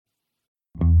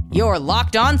Your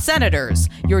Locked On Senators,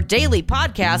 your daily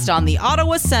podcast on the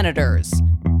Ottawa Senators.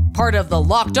 Part of the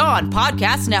Locked On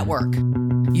Podcast Network.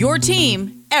 Your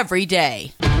team every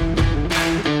day.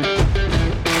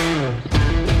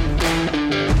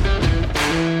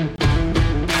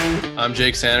 I'm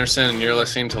Jake Sanderson, and you're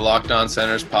listening to Locked On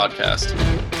Senators podcast.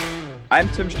 I'm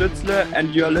Tim Stützle,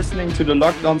 and you're listening to the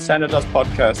Locked On Senators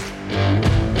podcast.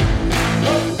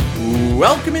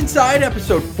 Welcome inside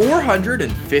episode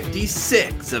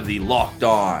 456 of the Locked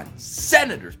On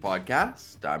Senators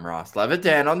podcast. I'm Ross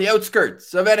Levitan on the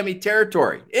outskirts of enemy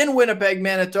territory in Winnipeg,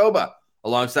 Manitoba,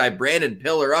 alongside Brandon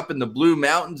Pillar up in the Blue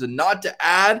Mountains, and not to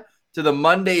add to the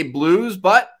Monday blues,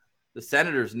 but the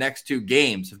Senators' next two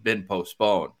games have been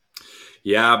postponed.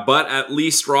 Yeah, but at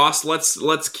least, Ross,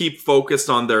 let's keep focused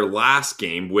on their last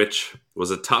game, which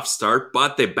was a tough start,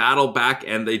 but they battle back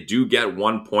and they do get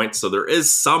 1 point. So there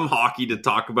is some hockey to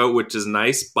talk about, which is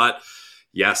nice. But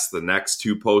yes, the next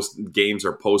two games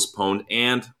are postponed,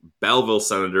 and Belleville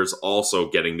Senators also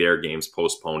getting their games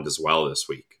postponed as well this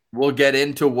week. We'll get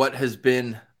into what has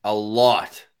been a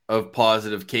lot of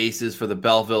positive cases for the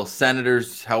Belleville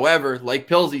Senators. However, like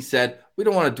Pilsy said, we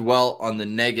don't want to dwell on the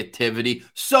negativity.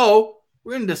 So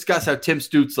we're going to discuss how Tim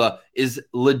Stützle is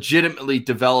legitimately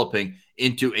developing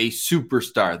into a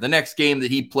superstar. The next game that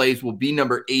he plays will be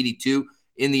number 82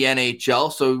 in the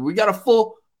NHL. So we got a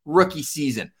full rookie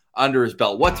season under his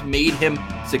belt. What's made him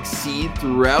succeed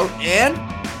throughout? And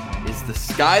is the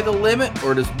sky the limit,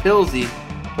 or does Pilsy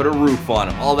put a roof on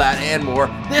him? All that and more.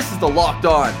 This is the Locked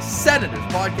On Senators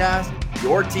podcast,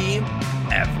 your team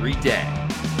every day.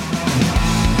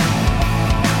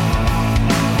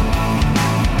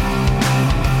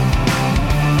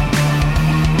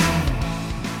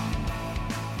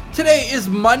 Today is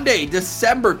Monday,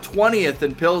 December 20th,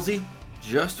 and Pilsy,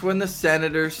 just when the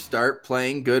Senators start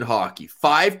playing good hockey.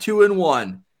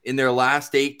 5-2-1 in their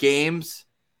last 8 games.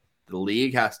 The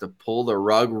league has to pull the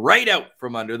rug right out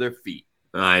from under their feet.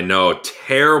 I know,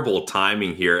 terrible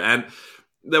timing here. And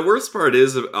the worst part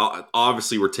is,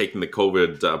 obviously, we're taking the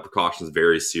COVID precautions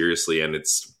very seriously, and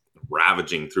it's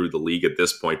ravaging through the league at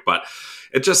this point. But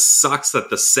it just sucks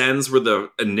that the Sens were the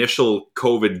initial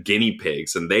COVID guinea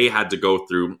pigs, and they had to go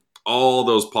through all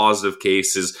those positive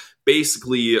cases,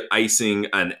 basically icing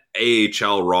an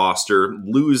AHL roster,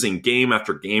 losing game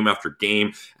after game after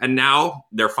game. And now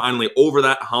they're finally over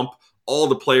that hump. All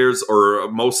the players,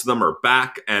 or most of them, are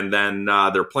back, and then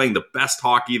they're playing the best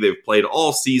hockey they've played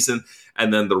all season,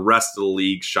 and then the rest of the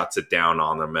league shuts it down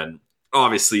on them. And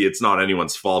obviously, it's not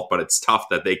anyone's fault, but it's tough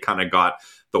that they kind of got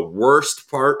the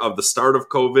worst part of the start of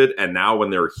COVID, and now when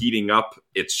they're heating up,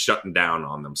 it's shutting down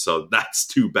on them. So that's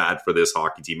too bad for this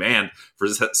hockey team and for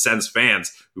Sens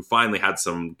fans who finally had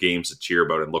some games to cheer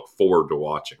about and look forward to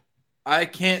watching. I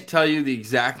can't tell you the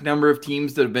exact number of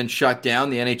teams that have been shut down.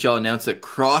 The NHL announced that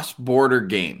cross-border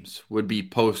games would be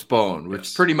postponed,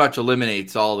 which pretty much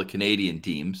eliminates all the Canadian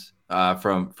teams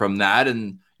from that.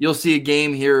 And you'll see a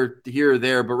game here or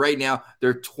there, but right now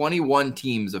there are 21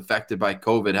 teams affected by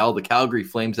COVID. Hell, the Calgary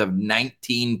Flames have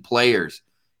 19 players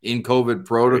in COVID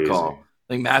protocol. Crazy. I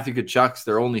think Matthew Tkachuk's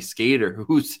their only skater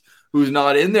who's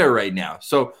not in there right now.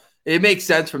 So it makes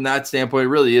sense from that standpoint. It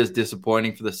really is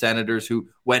disappointing for the Senators, who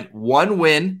went 1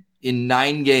 win in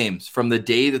 9 games from the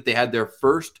day that they had their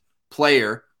first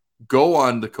player go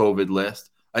on the COVID list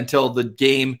until the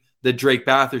game that Drake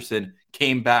Batherson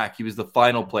came back. He was the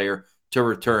final player to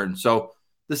return. So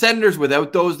the Senators,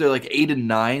 without those, they're like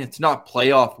 8-9. It's not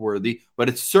playoff worthy, but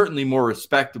it's certainly more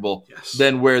respectable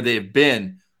than where they've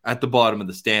been at the bottom of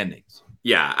the standings.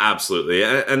 Yeah, absolutely.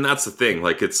 And that's the thing.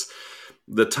 Like, it's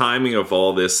the timing of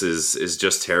all this is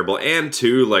just terrible. And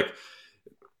too, like,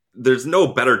 there's no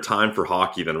better time for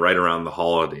hockey than right around the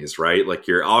holidays, right? Like,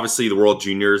 you're obviously the World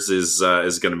Juniors is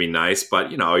going to be nice, but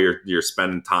you know, you're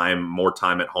spending more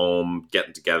time at home,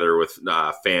 getting together with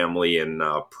family and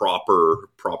proper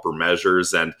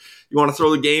measures, and you want to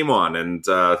throw the game on and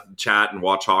chat and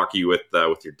watch hockey with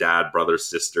your dad, brother,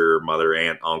 sister, mother,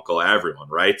 aunt, uncle, everyone,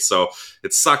 right? So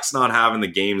it sucks not having the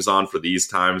games on for these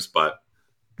times, but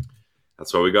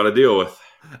that's what we got to deal with.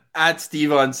 At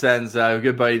Steve on Sens, a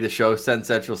good buddy of the show, Sens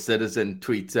Central Citizen,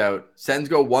 tweets out, Sens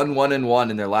go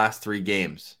 1-1-1 in their last 3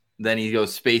 games. Then he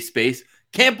goes, space.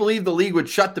 Can't believe the league would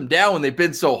shut them down when they've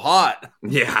been so hot.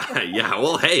 Yeah.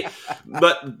 Well, hey,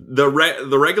 but the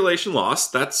regulation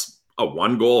loss, that's a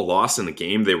 1-goal loss in the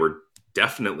game they were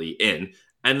definitely in.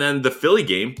 And then the Philly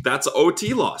game, that's an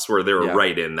OT loss where they were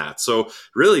right in that. So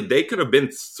really, they could have been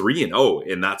 3-0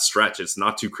 in that stretch. It's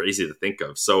not too crazy to think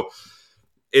of. So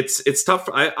it's tough.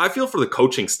 I feel for the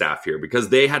coaching staff here because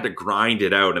they had to grind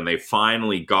it out and they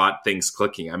finally got things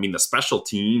clicking. I mean, the special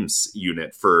teams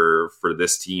unit for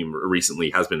this team recently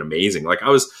has been amazing. Like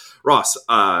Ross,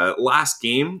 last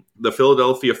game, the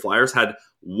Philadelphia Flyers had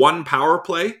one power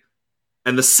play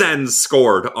and the Sens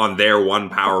scored on their one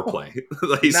power play.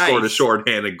 They scored a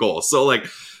shorthanded goal. So like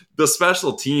the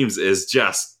special teams is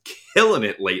just killing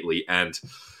it lately and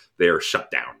they are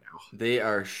shut down. They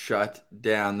are shut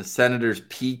down. The Senators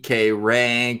PK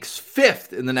ranks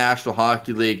 5th in the National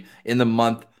Hockey League in the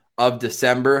month of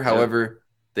December. However,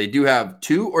 they do have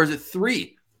 2, or is it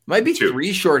 3? Might be 2.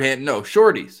 3 shorthand. No,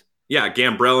 shorties. Yeah,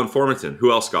 Gambrell and Formenton.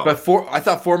 Who else got? But I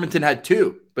thought Formenton had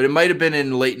 2, but it might have been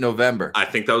in late November. I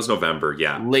think that was November,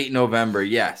 yeah. Late November,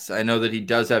 yes. I know that he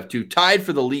does have 2, tied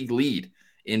for the league lead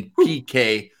in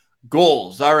PK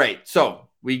goals. All right, so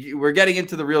we're getting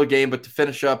into the real game, but to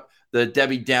finish up the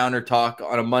Debbie Downer talk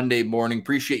on a Monday morning.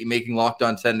 Appreciate you making Locked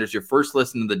On Senators your first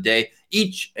listen of the day,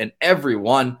 each and every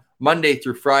one, Monday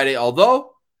through Friday,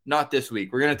 although not this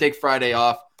week. We're going to take Friday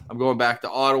off. I'm going back to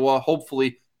Ottawa,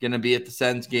 hopefully going to be at the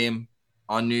Sens game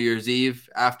on New Year's Eve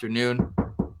afternoon.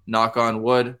 Knock on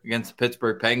wood against the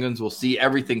Pittsburgh Penguins. We'll see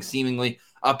everything seemingly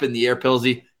up in the air.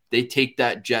 Pilsy, they take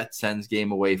that Jets-Sens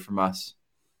game away from us.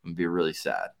 I'm going to be really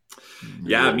sad.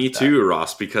 Yeah, me too,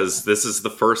 Ross, because this is the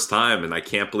first time, and I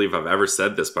can't believe I've ever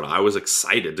said this, but I was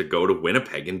excited to go to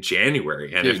Winnipeg in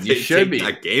January. And if they take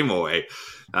that game away,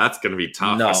 that's going to be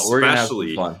tough. No, especially, we're going to have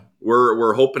some fun.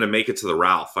 We're hoping to make it to the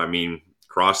Ralph. I mean,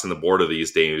 crossing the border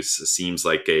these days seems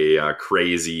like a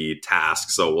crazy task,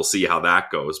 so we'll see how that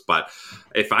goes. But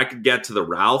if I could get to the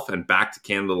Ralph and back to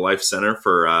Canada Life Center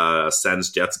for a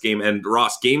Sens-Jets game, and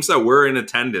Ross, games that were in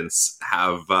attendance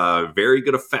have a very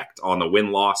good effect on the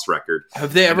win-loss record.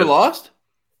 Have they ever lost?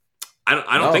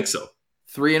 I don't think so.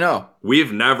 3-0.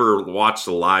 We've never watched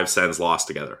a live Sens loss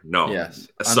together. No. Yes.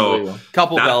 So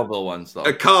couple Belleville ones though.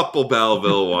 A couple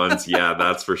Belleville ones, yeah,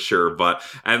 that's for sure.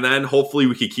 And then hopefully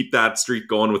we could keep that streak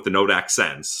going with the Nodak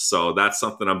Sens. So that's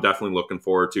something I'm definitely looking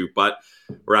forward to. But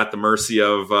we're at the mercy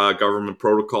of government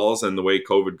protocols and the way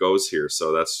COVID goes here.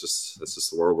 So that's just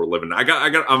the world we're living in.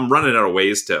 I'm running out of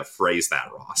ways to phrase that,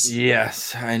 Ross.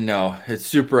 Yes, I know. It's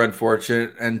super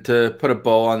unfortunate. And to put a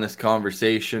bow on this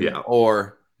conversation,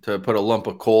 or to put a lump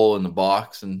of coal in the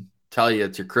box and tell you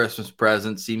it's your Christmas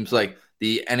present, seems like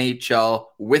the NHL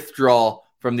withdrawal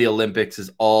from the Olympics is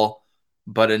all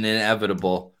but an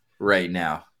inevitable right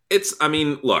now.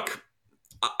 Look,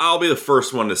 I'll be the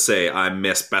first one to say I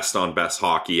miss best on best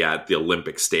hockey at the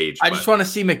Olympic stage. I just want to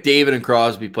see McDavid and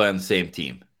Crosby play on the same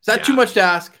team. Is that too much to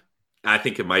ask? I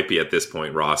think it might be at this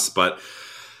point, Ross, but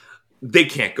they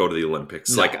can't go to the Olympics.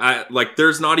 No.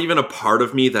 There's not even a part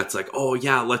of me that's like, oh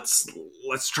yeah, let's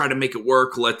try to make it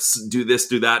work. Let's do this,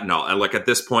 do that. No, and at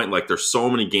this point, there's so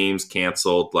many games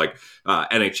canceled,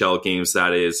 NHL games.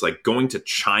 That is going to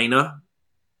China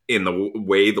in the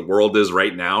way the world is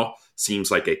right now seems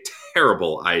like a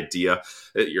terrible idea.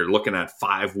 You're looking at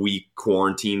 5-week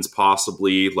quarantines,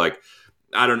 possibly.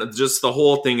 I don't know. Just the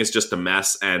whole thing is just a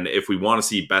mess. And if we want to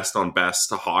see best on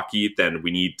best hockey, then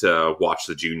we need to watch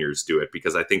the juniors do it,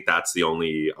 because I think that's the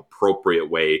only appropriate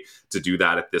way to do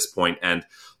that at this point. And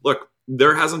look,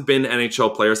 there hasn't been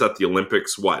NHL players at the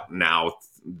Olympics. What now?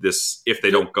 If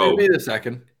they don't go, it'd be the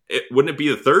second. Wouldn't it be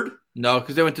the third? No,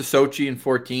 because they went to Sochi in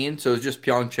 2014, so it was just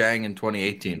Pyeongchang in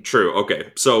 2018. True.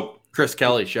 Okay, so Chris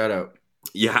Kelly, shout out.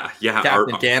 Yeah.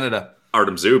 Captain Canada.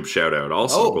 Artem Zub, shout out.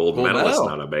 Also, gold medalist,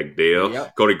 not a big deal.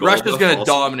 Yep. Cody Golub. Russia's going to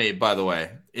dominate, by the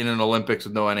way, in an Olympics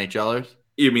with no NHLers.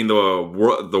 You mean the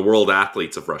world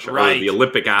athletes of Russia, right? Or the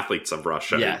Olympic athletes of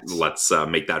Russia. Yes. Let's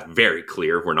make that very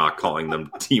clear. We're not calling them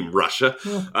Team Russia.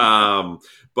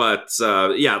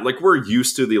 We're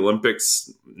used to the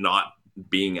Olympics not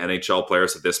being NHL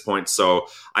players at this point. So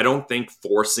I don't think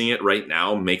forcing it right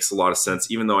now makes a lot of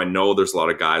sense, even though I know there's a lot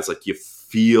of guys you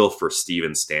feel for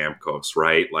Steven Stamkos,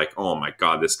 right? Oh my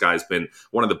God, this guy's been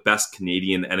one of the best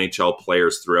Canadian NHL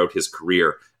players throughout his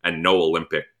career, and no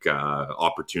Olympic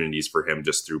opportunities for him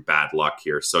just through bad luck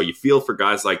here. So you feel for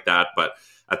guys like that, but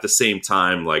at the same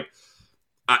time,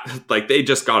 they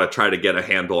just got to try to get a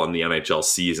handle on the NHL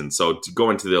season. So to go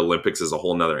into the Olympics is a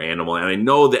whole nother animal. And I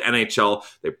know the NHL,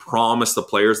 they promised the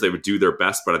players they would do their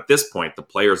best, but at this point, the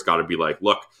players got to be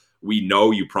look, we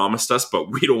know you promised us,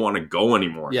 but we don't want to go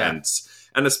anymore. Yeah.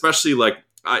 And especially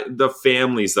the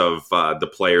families of the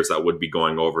players that would be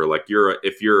going over,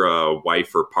 if you're a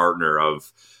wife or partner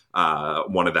of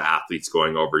one of the athletes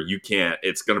going over,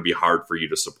 it's going to be hard for you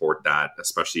to support that,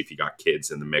 especially if you got kids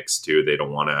in the mix too. They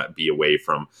don't want to be away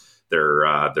from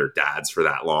their dads for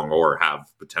that long or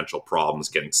have potential problems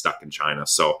getting stuck in China.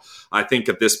 So I think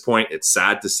at this point, it's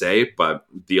sad to say, but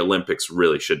the Olympics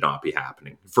really should not be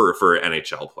happening for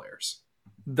NHL players.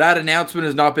 That announcement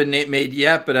has not been made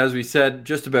yet, but as we said,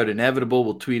 just about inevitable.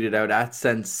 We'll tweet it out at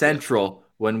Send Central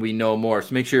when we know more.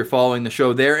 So make sure you're following the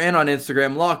show there and on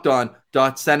Instagram,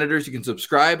 LockedOn.Senators. You can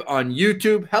subscribe on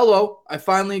YouTube. Hello, I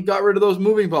finally got rid of those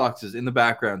moving boxes in the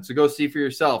background. So go see for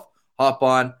yourself. Hop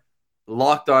on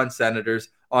Locked On Senators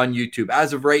on YouTube.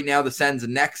 As of right now, the Sens'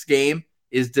 next game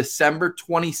is December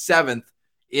 27th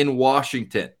in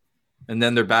Washington. And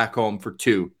then they're back home for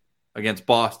 2 against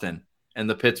Boston and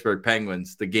the Pittsburgh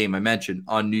Penguins, the game I mentioned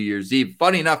on New Year's Eve.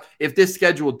 Funny enough, if this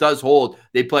schedule does hold,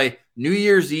 they play New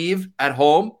Year's Eve at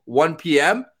home, 1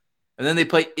 p.m., and then they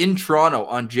play in Toronto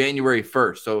on January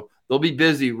 1st. So they'll be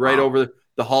busy right over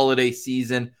the holiday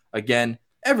season. Again,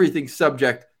 everything's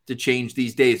subject to change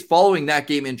these days. Following that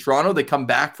game in Toronto, they come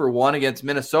back for 1 against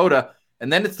Minnesota,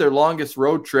 and then it's their longest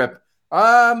road trip.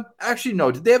 Actually, no.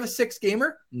 Did they have a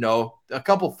 6-gamer? No. A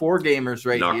couple 4-gamers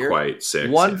right Not here. Not quite 6.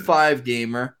 1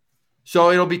 5-gamer.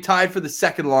 So it'll be tied for the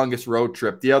second longest road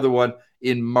trip. The other one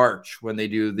in March when they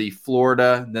do the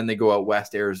Florida, then they go out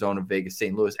west, Arizona, Vegas,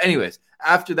 St. Louis. Anyways,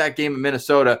 after that game in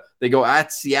Minnesota, they go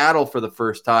at Seattle for the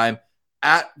first time,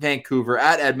 at Vancouver,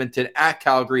 at Edmonton, at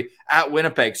Calgary, at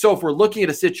Winnipeg. So if we're looking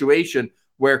at a situation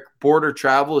where border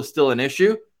travel is still an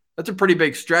issue, that's a pretty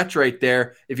big stretch right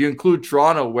there. If you include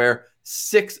Toronto, where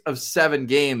 6 of 7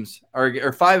 games,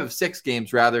 or 5 of 6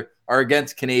 games rather, are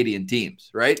against Canadian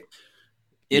teams, right?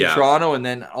 In Toronto, and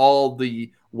then all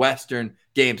the Western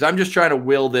games. I'm just trying to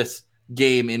will this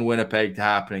game in Winnipeg to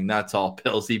happening. That's all,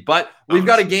 Pilsy. But we've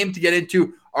got a game to get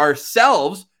into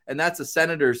ourselves, and that's the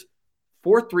Senators'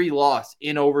 4-3 loss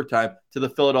in overtime to the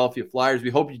Philadelphia Flyers. We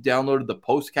hope you downloaded the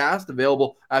postcast,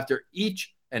 available after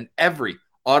each and every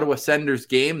Ottawa Senators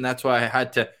game. That's why I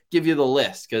had to give you the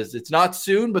list, because it's not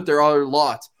soon, but there are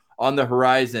lots on the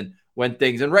horizon when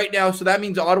things. And right now, so that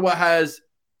means Ottawa has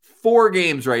 4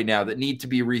 games right now that need to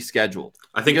be rescheduled.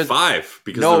 I think 5,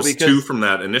 because there's 2 from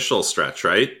that initial stretch,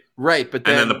 right? Right, but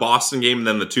then, and then the Boston game, and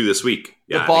then the 2 this week.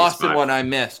 Yeah, the Boston one I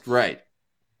missed, right.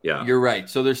 Yeah. You're right.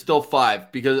 So there's still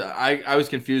 5, because I was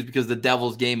confused because the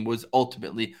Devils game was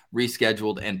ultimately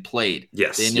rescheduled and played.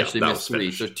 Yes. They initially missed 3.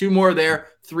 Finished. So 2 more there,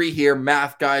 3 here.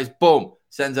 Math, guys. Boom.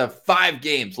 Sends up 5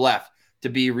 games left to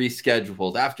be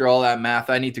rescheduled. After all that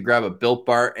math, I need to grab a Built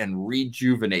Bar and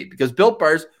rejuvenate, because Built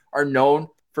Bars are known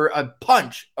for a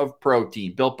punch of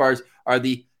protein. Built Bars are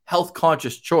the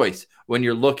health-conscious choice when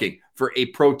you're looking for a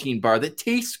protein bar that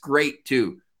tastes great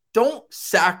too. Don't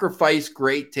sacrifice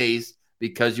great taste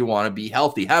because you want to be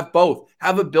healthy. Have both.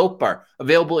 Have a Built Bar,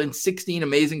 available in 16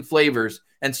 amazing flavors,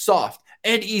 and soft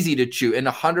and easy to chew, and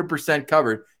 100%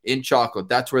 covered in chocolate.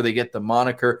 That's where they get the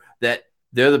moniker that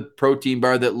they're the protein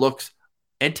bar that looks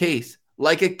and tastes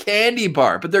like a candy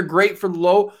bar. But they're great for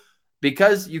low,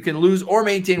 because you can lose or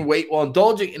maintain weight while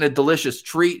indulging in a delicious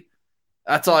treat.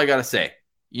 That's all I got to say.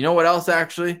 You know what else,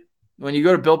 actually? When you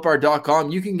go to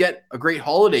BuiltBar.com, you can get a great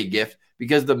holiday gift,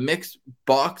 because the mixed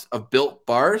box of Built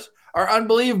Bars are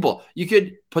unbelievable. You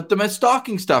could put them as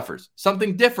stocking stuffers,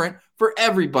 something different for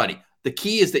everybody. The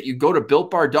key is that you go to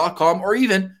BuiltBar.com, or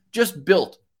even just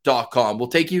Built.com. We'll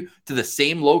take you to the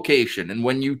same location. And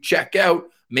when you check out,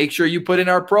 make sure you put in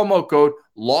our promo code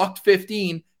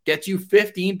LOCKED15, gets you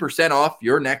 15% off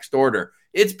your next order.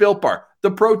 It's Built Bar, the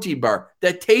protein bar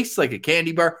that tastes like a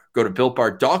candy bar. Go to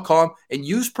BuiltBar.com and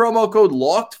use promo code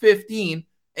LOCKED15,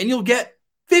 and you'll get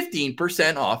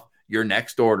 15% off your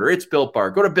next order. It's Built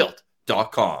Bar. Go to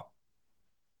Built.com.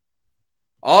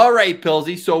 All right,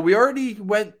 Pilsy. So we already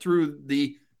went through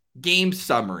the game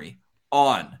summary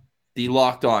on the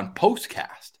Locked On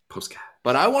postcast.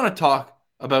 But I want to talk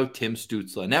about Tim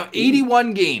Stützle. Now,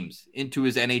 81 games into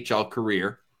his NHL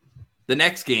career. The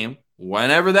next game,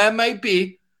 whenever that might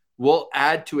be, will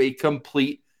add to a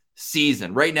complete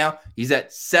season. Right now, he's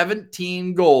at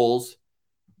 17 goals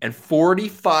and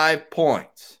 45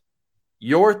 points.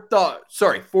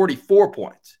 44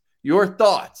 points. Your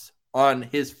thoughts on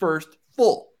his first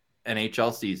full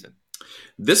NHL season?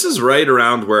 This is right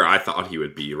around where I thought he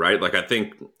would be, right? Like, I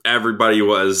think everybody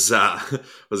was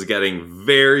getting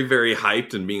very, very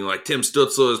hyped and being like, Tim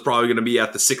Stützle is probably going to be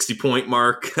at the 60-point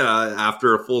mark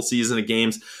after a full season of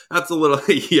games. That's a little,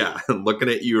 looking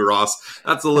at you, Ross,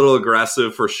 that's a little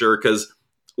aggressive for sure, because,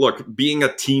 look, being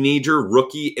a teenager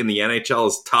rookie in the NHL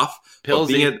is tough.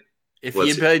 Pilsy, if he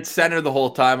had played center the whole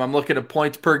time, I'm looking at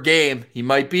points per game. He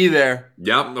might be there.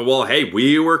 Yep. Well, hey,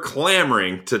 we were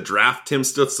clamoring to draft Tim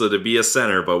Stützle to be a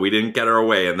center, but we didn't get our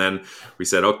way. And then we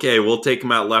said, okay, we'll take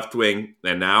him at left wing.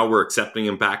 And now we're accepting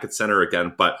him back at center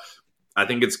again. But I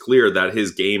think it's clear that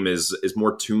his game is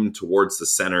more tuned towards the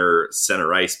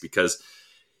center ice, because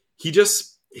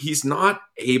he's not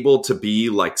able to be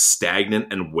like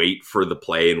stagnant and wait for the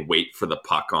play and wait for the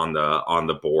puck on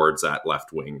the boards at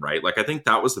left wing, right? Like, I think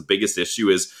that was the biggest issue,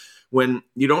 is when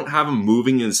you don't have him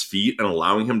moving his feet and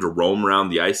allowing him to roam around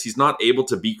the ice, he's not able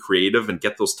to be creative and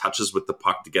get those touches with the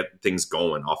puck to get things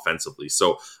going offensively.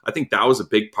 So I think that was a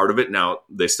big part of it. Now,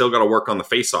 they still got to work on the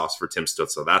faceoffs for Tim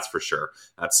Stützle, that's for sure.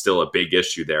 That's still a big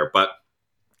issue there. But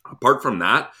apart from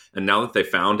that, and now that they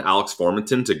found Alex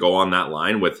Formenton to go on that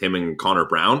line with him and Connor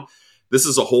Brown, this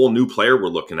is a whole new player we're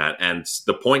looking at. And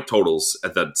the point totals,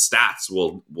 the stats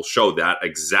will show that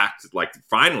exact, like,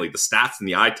 finally the stats and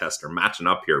the eye test are matching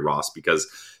up here, Ross, because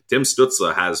Tim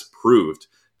Stützle has proved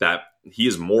that he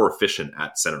is more efficient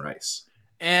at center ice.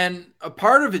 And a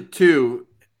part of it too,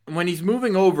 when he's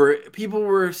moving over, people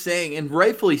were saying, and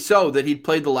rightfully so, that he'd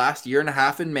played the last year and a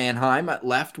half in Mannheim at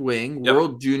left wing. Yep.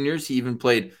 World Juniors, he even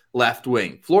played left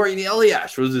wing. Florian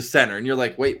Elias was the center. And you're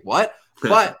like, wait, what?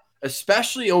 But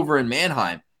especially over in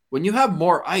Mannheim, when you have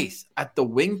more ice at the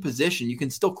wing position, you can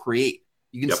still create.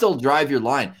 You can still drive your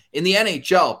line. In the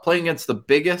NHL, playing against the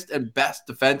biggest and best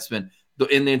defenseman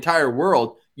in the entire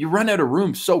world, you run out of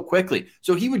room so quickly.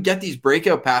 So he would get these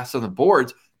breakout passes on the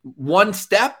boards, one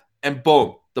step, and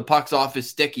boom, the puck's off his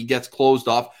stick. He gets closed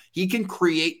off. He can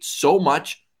create so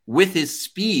much with his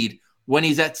speed when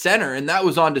he's at center, and that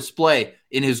was on display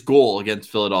in his goal against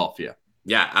Philadelphia.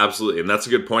 Yeah, absolutely. And that's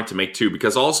a good point to make too,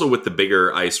 because also with the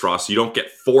bigger ice, Ross, you don't get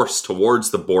forced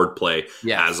towards the board play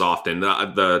as often.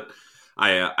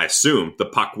 I assume the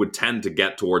puck would tend to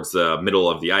get towards the middle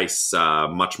of the ice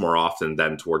much more often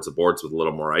than towards the boards with a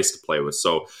little more ice to play with.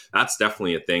 So that's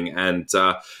definitely a thing. And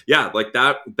like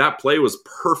that play was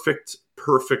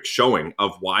perfect showing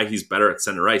of why he's better at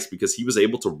center ice, because he was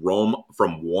able to roam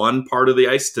from one part of the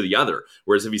ice to the other.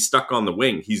 Whereas if he's stuck on the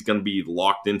wing, he's going to be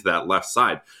locked into that left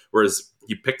side. Whereas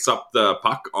he picks up the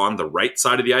puck on the right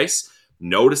side of the ice,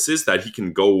 notices that he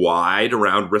can go wide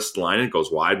around wrist line, and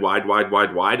goes wide.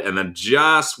 And then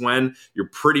just when you're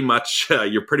pretty much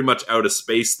out of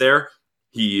space there,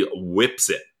 he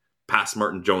whips it past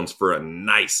Martin Jones for a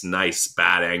nice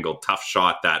bad angle, tough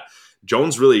shot that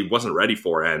Jones really wasn't ready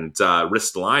for, and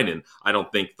wrist line, and I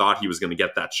don't think thought he was going to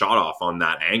get that shot off on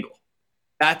that angle.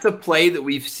 That's a play that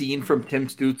we've seen from Tim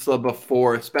Stützle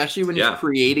before, especially when he's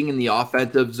creating in the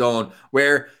offensive zone,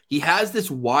 where he has this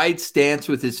wide stance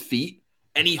with his feet,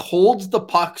 and he holds the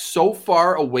puck so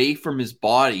far away from his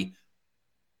body,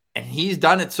 and he's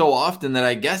done it so often that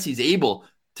I guess he's able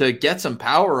to get some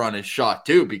power on his shot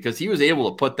too, because he was able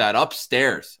to put that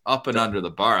upstairs, up and under the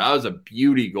bar. That was a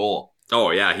beauty goal. Oh,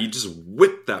 yeah, he just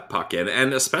whipped that puck in.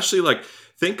 And especially,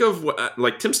 think of,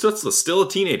 Tim Stützle, still a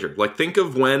teenager. Think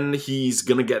of when he's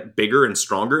going to get bigger and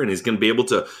stronger, and he's going to be able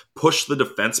to push the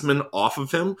defenseman off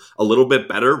of him a little bit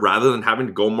better rather than having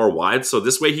to go more wide. So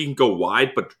this way he can go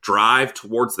wide but drive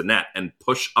towards the net and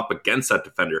push up against that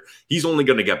defender. He's only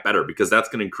going to get better, because that's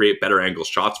going to create better angle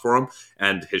shots for him.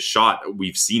 And his shot,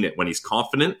 we've seen it when he's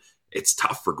confident. It's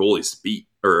tough for goalies to beat,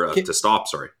 or to stop,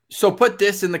 sorry. So put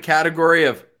this in the category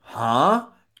of,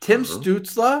 Tim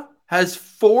Stützle has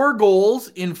 4 goals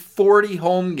in 40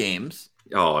 home games.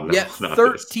 Oh, no. Yet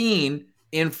 13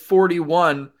 in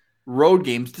 41 road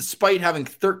games, despite having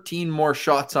 13 more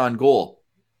shots on goal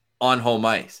on home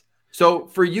ice. So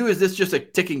for you, is this just a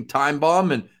ticking time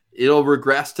bomb and it'll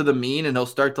regress to the mean and he'll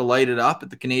start to light it up at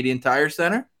the Canadian Tire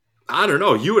Center? I don't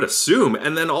know. You would assume.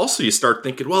 And then also you start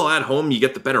thinking, well, at home you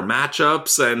get the better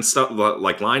matchups and stuff,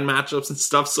 like line matchups and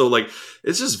stuff. So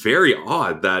it's just very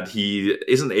odd that he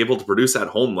isn't able to produce at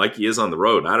home like he is on the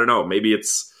road. I don't know. Maybe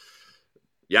it's,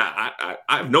 I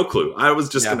have no clue. I was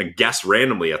just going to guess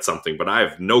randomly at something, but I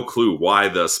have no clue why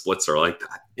the splits are like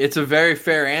that. It's a very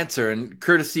fair answer, and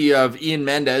courtesy of Ian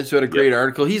Mendez, who had a great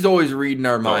article. He's always reading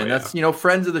our mind. That's,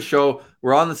 friends of the show.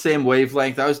 We're on the same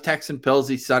wavelength. I was texting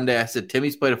Pilsy Sunday. I said,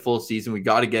 Timmy's played a full season. We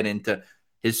got to get into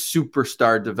his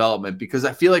superstar development, because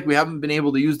I feel like we haven't been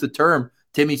able to use the term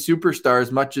Timmy superstar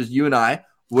as much as you and I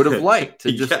would have liked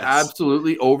to just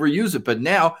absolutely overuse it. But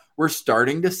now we're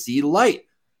starting to see light.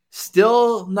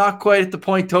 Still not quite at the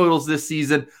point totals this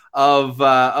season of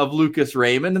Lucas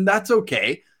Raymond, and that's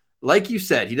okay. Like you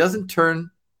said, he doesn't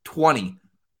turn 20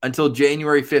 until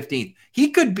January 15th. He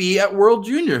could be at World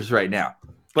Juniors right now.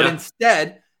 But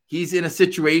instead, he's in a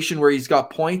situation where he's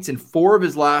got points in 4 of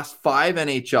his last 5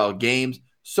 NHL games.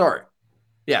 4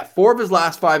 of his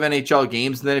last 5 NHL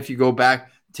games. And then if you go back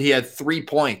to, he had 3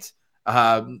 points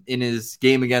in his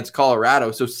game against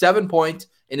Colorado. So 7 points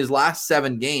in his last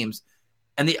 7 games.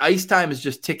 And the ice time is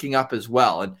just ticking up as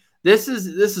well. And this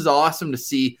is awesome to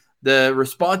see the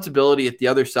responsibility at the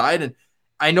other side. And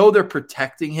I know they're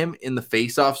protecting him in the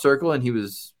faceoff circle, and he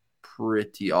was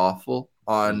pretty awful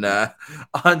on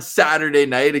Saturday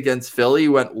night against Philly. He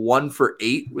went 1 for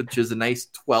 8, which is a nice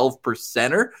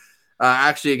 12%er.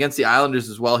 Actually, against the Islanders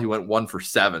as well, he went 1 for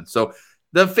 7. So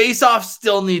the faceoffs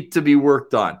still need to be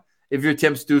worked on if you're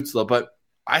Tim Stützle. But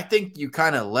I think you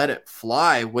kind of let it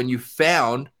fly when you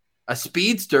found a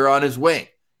speedster on his wing.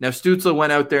 Now, Stützle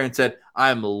went out there and said,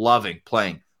 I'm loving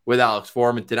playing with Alex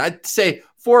Formenton. I'd say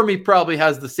Formie probably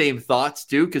has the same thoughts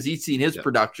too, because he's seen his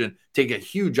production take a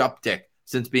huge uptick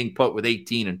since being put with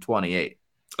 18 and 28.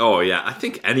 Oh, yeah. I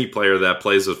think any player that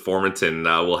plays with Formenton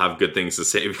will have good things to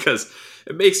say, because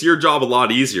it makes your job a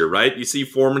lot easier, right? You see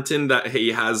Formenton that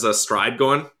he has a stride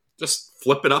going, just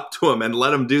flip it up to him and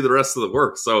let him do the rest of the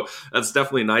work. So that's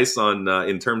definitely nice on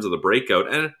in terms of the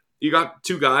breakout. And you got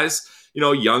two guys,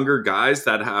 younger guys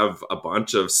that have a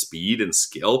bunch of speed and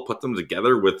skill, put them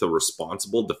together with a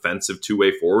responsible defensive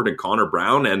two-way forward in Connor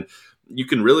Brown, and you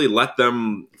can really let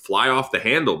them fly off the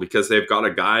handle because they've got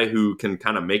a guy who can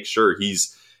kind of make sure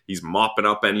he's mopping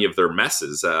up any of their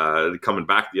messes coming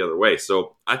back the other way.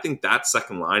 So I think that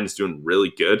second line is doing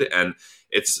really good, and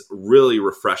it's really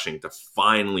refreshing to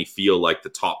finally feel like the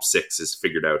top six is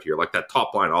figured out here. Like, that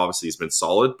top line obviously has been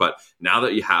solid, but now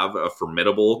that you have a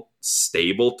formidable,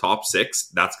 stable top six,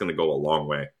 that's going to go a long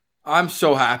way. I'm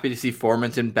so happy to see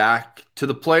Formenton back to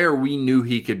the player we knew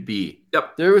he could be.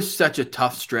 Yep. There was such a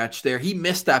tough stretch there. He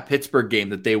missed that Pittsburgh game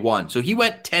that they won. So he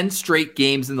went 10 straight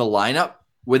games in the lineup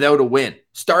without a win.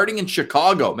 Starting in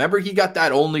Chicago. Remember, he got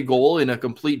that only goal in a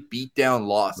complete beatdown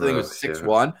loss. I think it was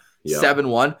 6-1,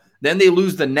 7-1. Then they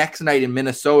lose the next night in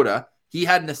Minnesota. He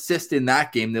had an assist in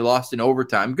that game. They lost in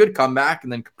overtime. Good comeback.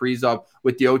 And then Kaprizov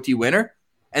with the OT winner.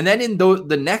 And then in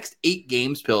the next 8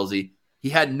 games, Pilsy, he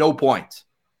had no points.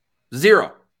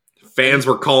 0. Fans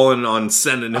were calling on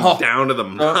sending him down to the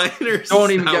minors.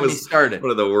 Don't even get me started.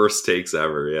 One of the worst takes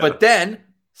ever, yeah. But then,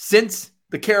 since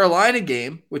the Carolina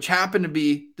game, which happened to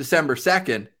be December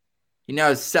 2nd, he now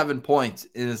has 7 points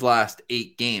in his last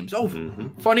 8 games.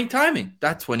 Funny timing.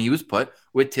 That's when he was put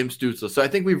with Tim Stützle. So I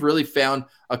think we've really found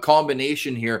a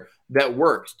combination here that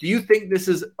works. Do you think this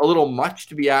is a little much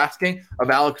to be asking of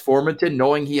Alex Formenton,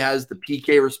 knowing he has the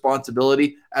PK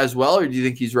responsibility as well, or do you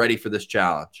think he's ready for this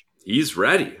challenge? He's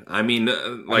ready. I mean,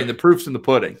 the proof's in the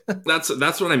pudding. That's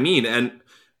what I mean. And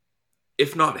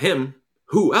if not him,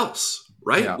 who else,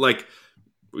 right? Yeah. Like,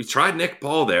 we tried Nick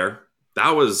Paul there.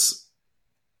 That was,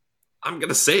 I'm going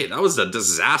to say, that was a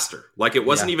disaster. Like, it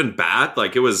wasn't even bad.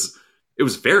 Like, it was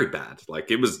very bad.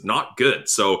 Like, it was not good.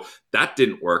 So that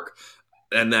didn't work.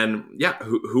 And then,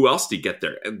 who else did he get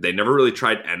there? They never really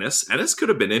tried Ennis. Ennis could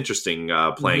have been interesting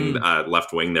playing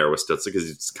left wing there with Stützle, because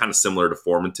it's kind of similar to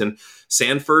Formenton.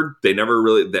 Sanford, they never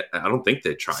really, I don't think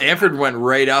they tried. Sanford went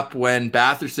right up when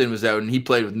Batherson was out, and he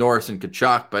played with Norris and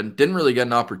Tkachuk, but didn't really get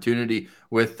an opportunity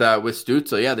with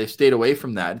Stützle. Yeah, they stayed away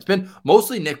from that. It's been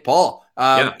mostly Nick Paul.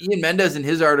 Ian Mendez in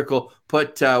his article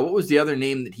put, what was the other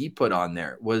name that he put on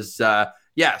there? It was,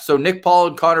 so Nick Paul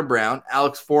and Connor Brown,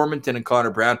 Alex Formenton and Connor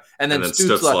Brown, and then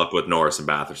Stützle up with Norris and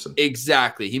Batherson.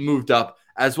 Exactly. He moved up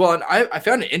as well. And I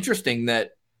found it interesting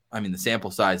that, the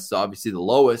sample size is obviously the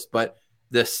lowest, but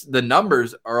the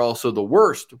numbers are also the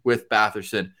worst with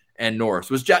Batherson and Norris.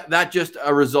 Was that just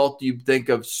a result, you think,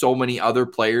 of so many other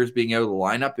players being out of the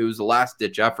lineup? It was a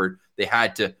last-ditch effort. They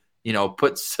had to,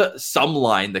 put some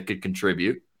line that could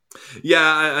contribute.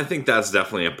 Yeah, I think that's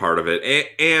definitely a part of it.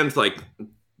 And like,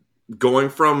 going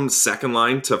from second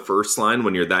line to first line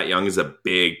when you're that young is a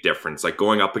big difference. Like,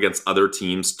 going up against other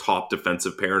teams' top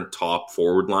defensive pair and top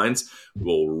forward lines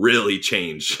will really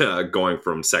change going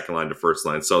from second line to first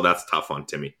line. So that's tough on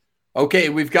Timmy. Okay,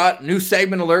 we've got new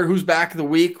segment alert, Who's Back of the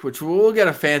Week, which we'll get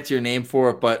a fancier name for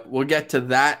it, but we'll get to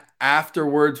that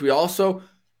afterwards. We also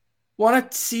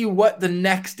want to see what the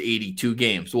next 82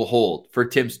 games will hold for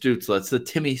Tim Stützle. It's the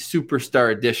Timmy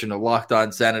Superstar edition of Locked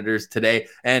On Senators today.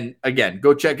 And again,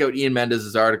 go check out Ian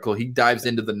Mendez's article. He dives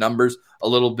into the numbers a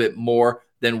little bit more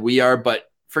than we are, but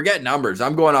forget numbers.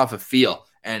 I'm going off a feel.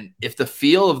 And if the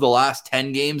feel of the last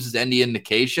 10 games is any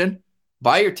indication,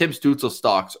 buy your Tim Stützle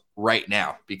stocks right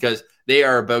now, because they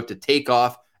are about to take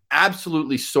off,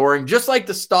 absolutely soaring, just like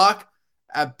the stock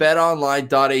at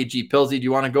betonline.ag. Pilsy, do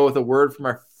you want to go with a word from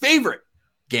our favorite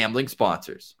gambling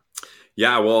sponsors?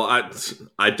 Yeah, well,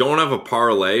 I don't have a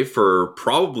parlay for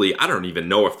probably, I don't even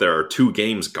know if there are 2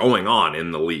 games going on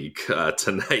in the league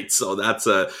tonight. So that's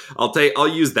I'll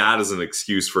use that as an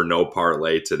excuse for no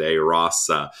parlay today, Ross.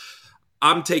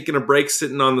 I'm taking a break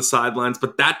sitting on the sidelines,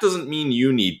 but that doesn't mean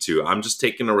you need to. I'm just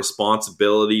taking a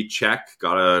responsibility check.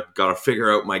 Gotta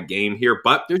figure out my game here.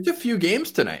 But there's a few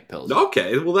games tonight, Pills.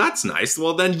 Okay, well, that's nice.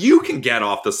 Well, then you can get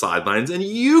off the sidelines and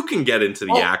you can get into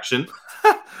the action.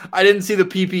 I didn't see the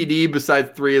PPD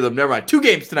besides 3 of them. Never mind. 2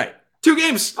 games tonight. 2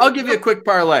 games. I'll give you a quick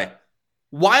parlay.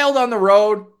 Wild on the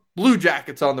road, Blue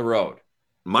Jackets on the road.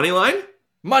 Money line?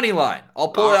 Money line. I'll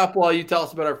pull it up while you tell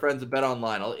us about our friends at Bet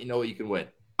Online. I'll let you know what you can win.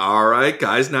 All right,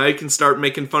 guys. Now you can start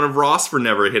making fun of Ross for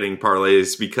never hitting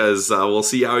parlays because we'll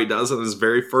see how he does on his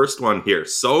very first one here.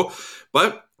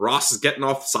 But Ross is getting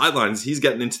off the sidelines. He's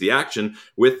getting into the action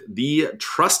with the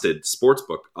trusted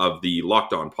sportsbook of the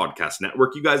Locked On Podcast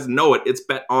Network. You guys know it. It's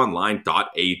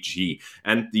betonline.ag.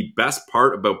 And the best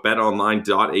part about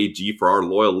betonline.ag for our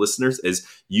loyal listeners is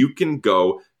you can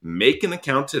go make an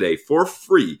account today for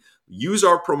free. Use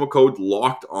our promo code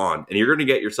Locked On, and you're going to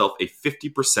get yourself a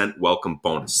 50% welcome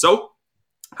bonus. So,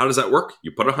 how does that work?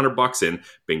 You put $100 in,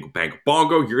 bingo, bango,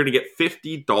 bongo, you're going to get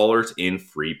 $50 in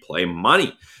free play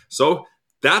money. So,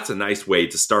 that's a nice way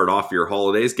to start off your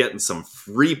holidays, getting some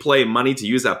free play money to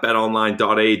use at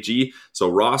betonline.ag. So,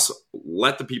 Ross,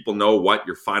 let the people know what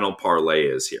your final parlay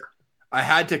is here. I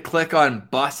had to click on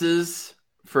buses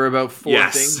for about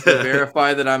 4 things to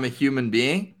verify that I'm a human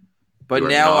being. But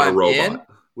now I'm in.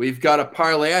 We've got a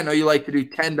parlay. I know you like to do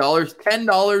 $10.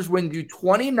 $10 wins you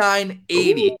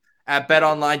 $29.80 at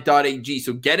betonline.ag.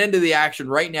 So get into the action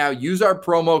right now. Use our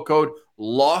promo code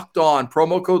Locked On.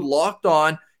 Promo code Locked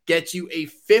On gets you a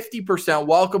 50%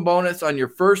 welcome bonus on your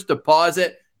first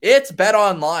deposit. It's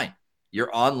BetOnline, your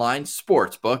online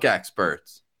sportsbook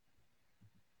experts.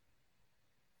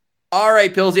 All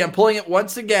right, Pillsy, I'm pulling it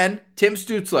once again. Tim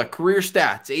Stützle, career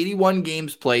stats, 81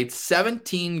 games played,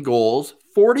 17 goals,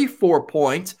 44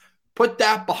 points. Put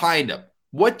that behind him.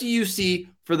 What do you see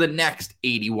for the next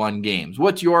 81 games?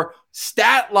 What's your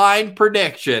stat line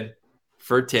prediction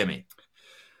for Timmy?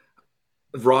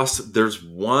 Ross, there's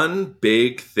one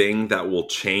big thing that will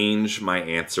change my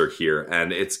answer here,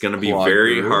 and it's going to be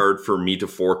very hard for me to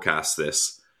forecast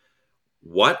this.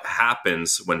 What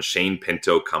happens when Shane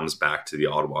Pinto comes back to the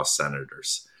Ottawa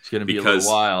Senators? It's going to be a little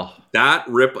while.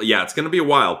 It's going to be a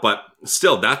while, but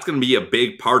still, that's going to be a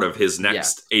big part of his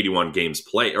next 81 games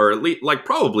play, or at least,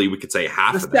 probably we could say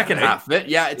half of it. The second half of it.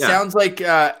 Yeah, it sounds like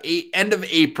end of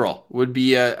April would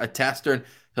be a tester, and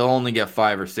he'll only get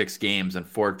 5 or 6 games,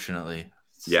 unfortunately.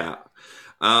 Yeah.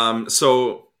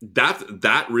 So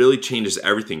that really changes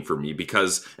everything for me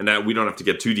because, and that we don't have to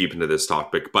get too deep into this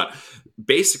topic, but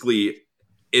basically,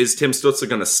 is Tim Stützle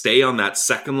going to stay on that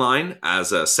second line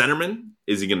as a centerman?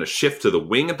 Is he going to shift to the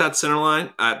wing at that center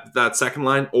line, at that second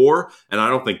line? Or, and I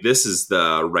don't think this is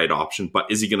the right option, but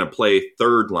is he going to play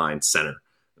third line center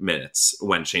minutes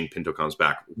when Shane Pinto comes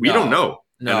back? We don't know.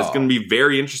 And it's going to be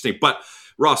very interesting. But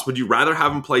Ross, would you rather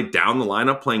have him play down the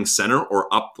lineup playing center or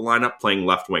up the lineup playing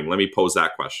left wing? Let me pose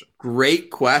that question.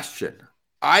 Great question.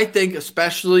 I think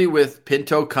especially with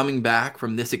Pinto coming back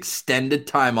from this extended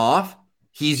time off,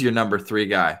 he's your number 3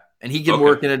 guy, and he can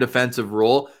work in a defensive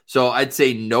role. So I'd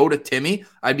say no to Timmy.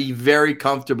 I'd be very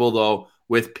comfortable, though,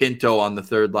 with Pinto on the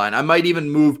third line. I might even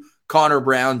move Connor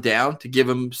Brown down to give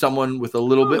him someone with a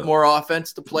little bit more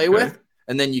offense to play with,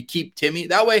 and then you keep Timmy.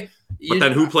 That way. But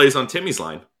then who plays on Timmy's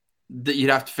line? You'd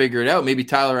have to figure it out. Maybe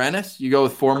Tyler Ennis. You go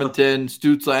with Formanton,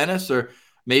 Stützle, Ennis, or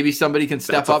maybe somebody can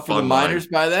step up for the minors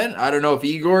by then. I don't know if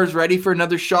Igor is ready for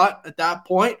another shot at that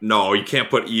point. No, you can't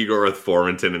put Igor with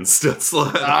Formanton and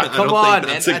Stützle. Come on,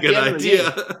 man. That's a good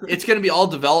idea. It's going to be all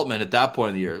development at that point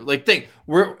of the year.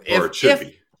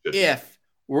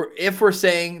 If we're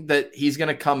saying that he's going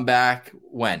to come back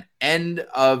when end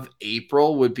of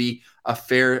April would be a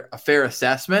fair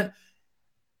assessment.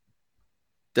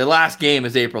 The last game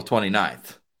is April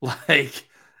 29th.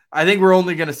 I think we're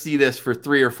only going to see this for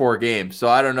 3 or 4 games. So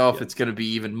I don't know if it's going to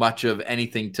be even much of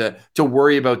anything to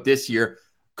worry about this year.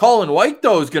 Colin White,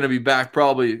 though, is going to be back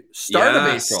probably start of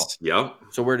April. Yep.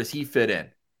 So where does he fit in?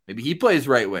 Maybe he plays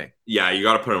right wing. Yeah, you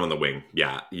got to put him on the wing.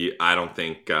 Yeah, I don't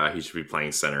think he should be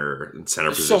playing center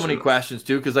position. So many questions,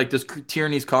 too, because does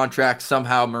Tierney's contract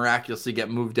somehow miraculously get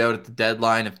moved out at the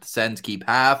deadline if the Sens keep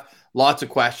half? Lots of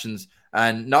questions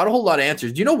and not a whole lot of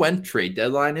answers. Do you know when trade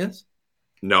deadline is?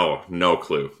 No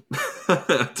clue.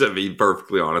 To be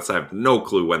perfectly honest, I have no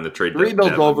clue when the trade deadline is.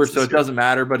 Rebuild's over, so it doesn't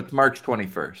matter, but it's March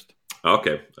 21st.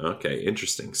 Okay,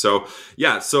 interesting. So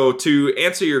to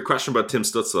answer your question about Tim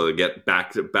Stützle, to get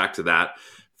back to that,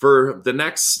 for the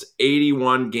next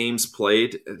 81 games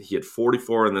played, he had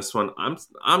 44 in this one.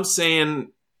 I'm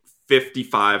saying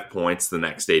 55 points the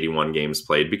next 81 games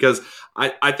played because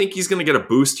I think he's going to get a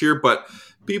boost here, but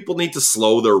people need to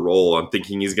slow their roll on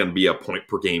thinking he's going to be a point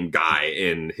per game guy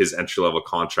in his entry level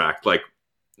contract. Like,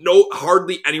 no,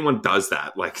 hardly anyone does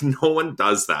that. Like, no one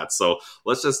does that. So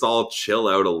let's just all chill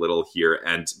out a little here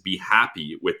and be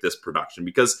happy with this production,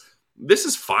 because this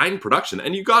is fine production.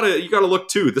 And you gotta look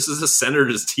too. This is a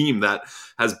Senators team that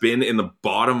has been in the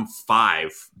bottom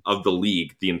 5 of the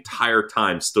league the entire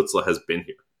time Stützle has been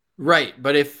here. Right,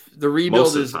 but if the rebuild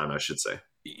most of the time, I should say.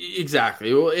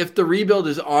 Exactly. Well, if the rebuild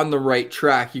is on the right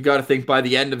track, you got to think by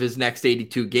the end of his next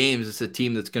 82 games, it's a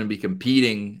team that's going to be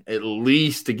competing at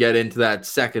least to get into that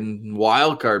second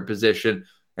wild card position.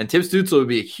 And Tim Stützle would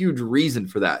be a huge reason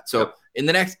for that. So in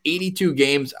the next 82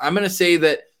 games, I'm going to say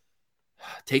that,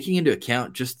 taking into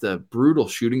account just the brutal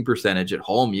shooting percentage at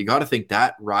home, you got to think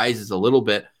that rises a little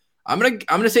bit. I'm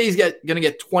gonna say he's going to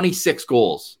get 26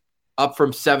 goals, up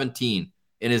from 17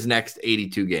 in his next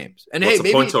 82 games. And what's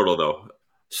the point total though?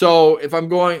 So if I'm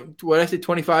going, what did I say,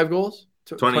 25 goals?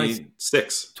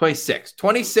 26.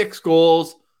 26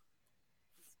 goals,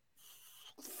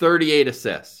 38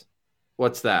 assists.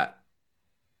 What's that?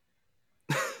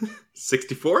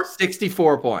 64?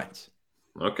 64 points.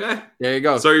 Okay. There you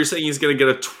go. So you're saying he's going to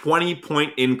get a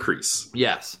 20-point increase?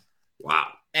 Yes. Wow.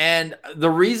 And the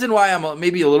reason why I'm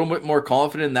maybe a little bit more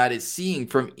confident in that is seeing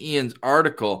from Ian's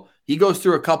article, he goes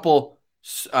through a couple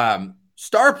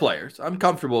star players. I'm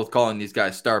comfortable with calling these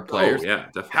guys star players. Oh, yeah,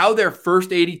 definitely. How their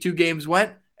first 82 games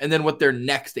went, and then what their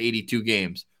next 82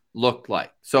 games looked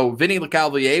like. So Vinny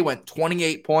Lecavalier went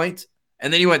 28 points,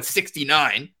 and then he went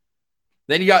 69.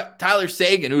 Then you got Tyler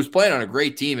Seguin, who's playing on a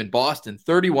great team in Boston,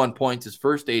 31 points his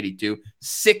first 82,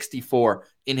 64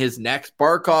 in his next.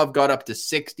 Barkov got up to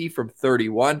 60 from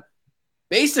 31.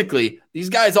 Basically, these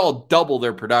guys all double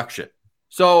their production.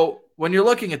 So when you're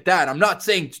looking at that, I'm not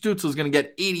saying Stützle is going to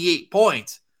get 88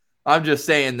 points. I'm just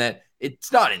saying that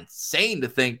it's not insane to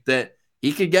think that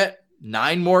he could get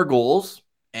 9 more goals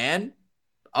and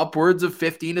upwards of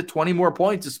 15 to 20 more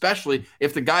points, especially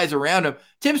if the guys around him.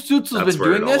 Tim Stützle has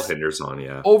been doing this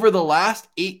over the last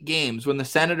 8 games when the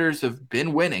Senators have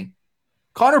been winning.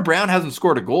 Connor Brown hasn't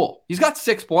scored a goal. He's got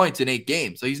 6 points in 8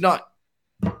 games, so he's not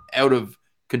out of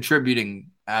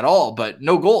contributing at all, but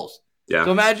no goals. Yeah.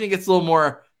 So imagine he gets a little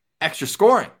more extra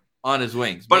scoring on his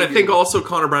wings. But I think also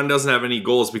Connor Brown doesn't have any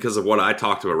goals because of what I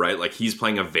talked about, right? Like, he's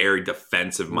playing a very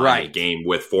defensive-minded game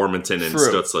with Formenton and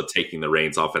Stützle taking the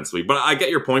reins offensively. But I get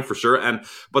your point for sure.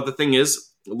 But the thing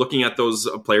is, looking at those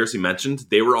players you mentioned,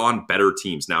 they were on better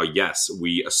teams. Now, yes,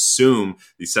 we assume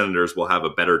the Senators will have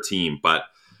a better team, but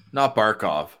not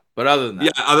Barkov. But other than that,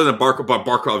 yeah, other than Barkov, but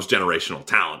Barkov's generational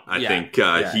talent. I think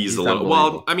he's a little.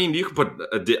 Well, I mean, you could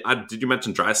put. Did you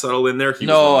mention Draisaitl in there? He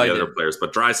was one of the other players,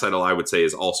 but Draisaitl, I would say,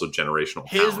 is also generational.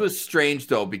 His talent. Was strange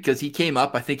though, because he came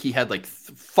up. I think he had like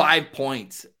 5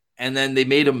 points, and then they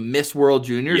made him miss World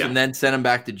Juniors, and then sent him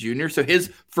back to junior. So his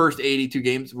first 82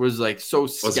 games was like so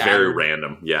scattered, was very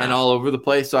random, and all over the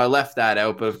place. So I left that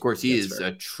out. But of course, he is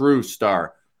a true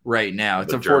star right now.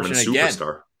 It's unfortunate again.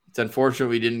 It's unfortunate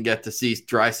we didn't get to see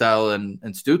Draisaitl and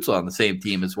Stützle on the same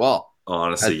team as well.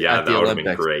 Honestly, that would have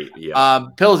been great. Yeah.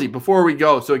 Pilsy, before we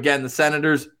go, so again, the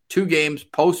Senators, 2 games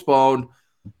postponed.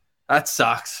 That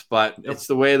sucks, but it's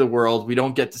the way of the world. We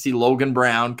don't get to see Logan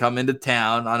Brown come into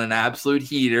town on an absolute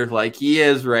heater like he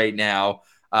is right now.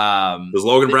 Does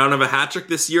Logan Brown have a hat trick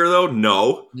this year, though?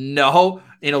 No,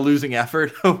 in a losing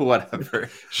effort, whatever.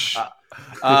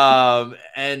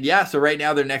 And yeah, so right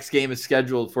now their next game is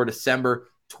scheduled for December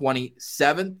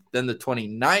 27th, then the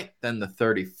 29th, then the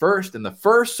 31st, and the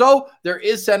 1st. So there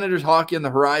is Senators hockey on the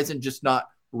horizon, just not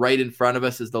right in front of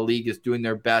us as the league is doing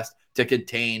their best to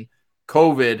contain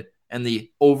COVID and the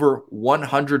over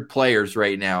 100 players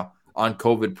right now on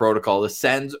COVID protocol. The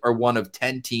Sens are one of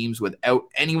 10 teams without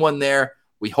anyone there.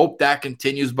 We hope that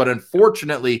continues, but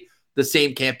unfortunately, the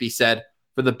same can't be said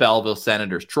for the Belleville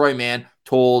Senators. Troy Mann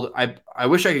told, I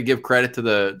wish I could give credit to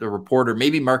the reporter,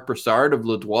 maybe Marc Brassard of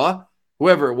Le Doigt,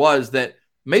 whoever it was, that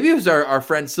maybe it was our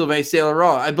friend Sylvain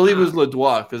Saint-Laurent. I believe it was Le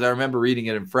Doigt because I remember reading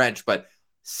it in French, but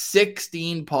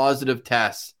 16 positive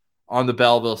tests on the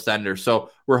Belleville Senators. So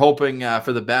we're hoping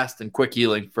for the best and quick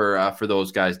healing for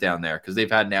those guys down there because they've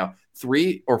had now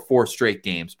 3 or 4 straight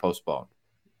games postponed.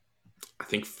 I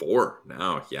think 4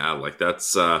 now. Yeah, like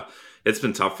that's it's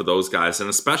been tough for those guys, and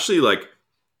especially like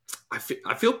I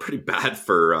feel pretty bad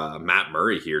for Matt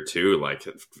Murray here too. Like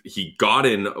he got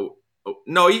in.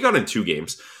 No, he got in 2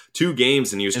 games. 2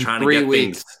 games, and he was trying to get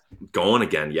things going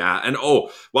again. Yeah. And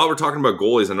while we're talking about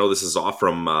goalies, I know this is off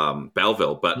from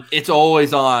Belleville, but it's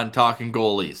always on talking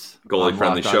goalies. Goalie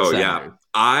friendly show. Yeah.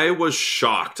 I was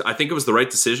shocked. I think it was the right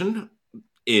decision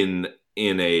in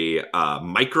a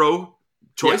micro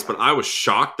choice, but I was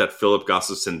shocked that Philip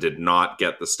Gustafsson did not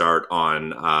get the start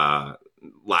on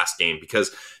last game,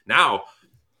 because now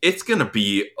it's going to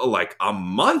be like a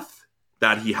month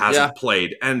that he hasn't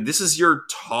played. And this is your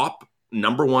top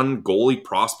number one goalie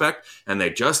prospect, and they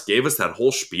just gave us that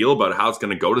whole spiel about how it's going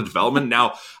to go to development.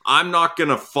 Now, I'm not going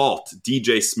to fault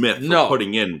DJ Smith for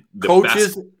putting in the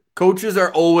best. Coaches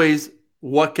are always,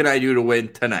 what can I do to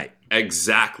win tonight?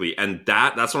 Exactly. And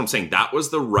that's what I'm saying. That was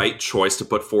the right choice to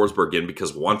put Forsberg in,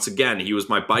 because once again, he was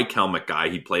my bike helmet guy.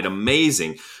 He played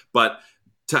amazing. But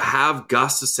to have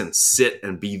Gustafsson sit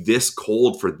and be this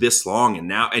cold for this long,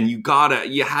 and you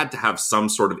had to have some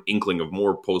sort of inkling of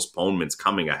more postponements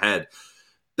coming ahead.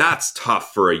 That's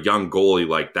tough for a young goalie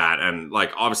like that. And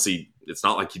like, obviously it's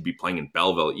not like he'd be playing in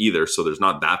Belleville either, so there's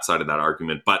not that side of that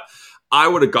argument. But I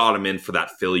would have got him in for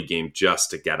that Philly game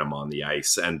just to get him on the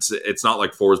ice. And it's not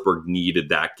like Forsberg needed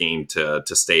that game to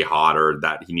stay hot, or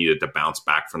that he needed to bounce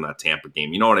back from that Tampa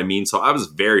game. You know what I mean? So I was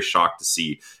very shocked to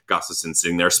see Gustafsson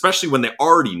sitting there, especially when they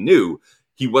already knew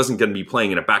he wasn't going to be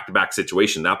playing in a back-to-back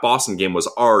situation. That Boston game was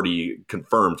already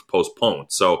confirmed postponed.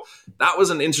 So that was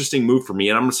an interesting move for me.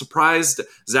 And I'm surprised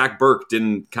Zach Burke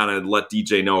didn't kind of let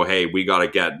DJ know, hey, we got to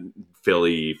get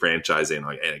Philly franchise in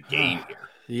a game here.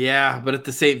 Yeah, but at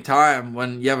the same time,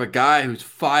 when you have a guy who's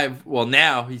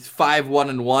now he's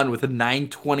 5-1-1 with a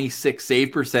 .926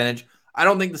 save percentage, I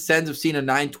don't think the Sens have seen a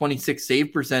 .926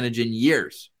 save percentage in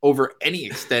years over any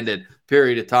extended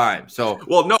period of time. So,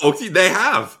 well, no, they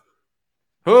have.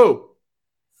 Who?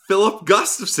 Philip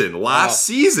Gustafsson last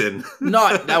season.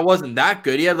 That wasn't that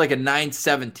good. He had like a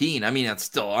 .917. I mean, that's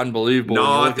still unbelievable.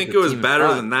 No, I think it was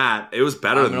better than that. It was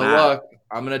better than that.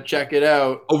 I'm going to check it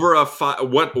out. Over a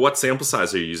what sample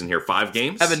size are you using here? 5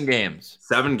 games? 7 games.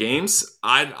 7 games?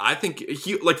 I think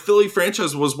Philly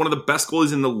franchise was one of the best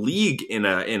goalies in the league in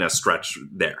a stretch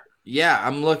there. Yeah,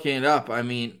 I'm looking it up. I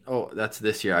mean, that's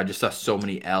this year. I just saw so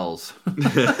many L's.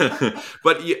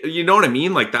 But you know what I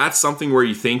mean? Like, that's something where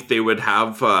you think they would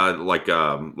have like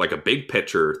a big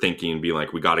pitcher thinking and being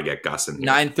like, we got to get Gus in here.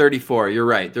 934. You're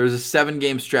right. There was a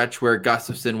 7-game stretch where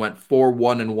Gustafsson went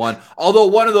 4-1-1. Although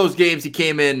one of those games he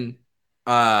came in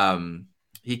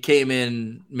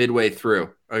midway through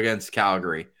against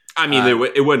Calgary. I mean,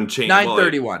 it wouldn't change.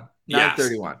 931.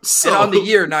 931. Yes. So, and on the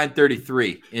year,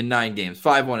 933 in 9 games,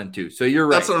 5-1-2. So you're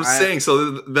right. That's what I'm saying.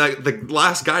 So the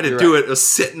last guy to do it is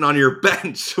sitting on your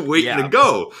bench waiting to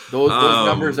go. Those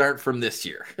numbers aren't from this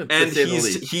year. And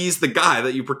he's the guy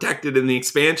that you protected in the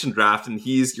expansion draft, and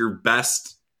he's your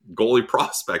best goalie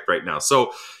prospect right now.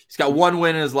 So he's got 1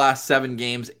 win in his last 7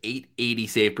 games, 880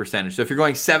 save percentage. So if you're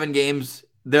going 7 games,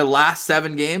 the last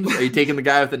 7 games, are you taking the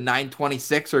guy with a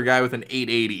 926 or a guy with an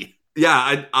 880?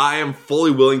 Yeah, I am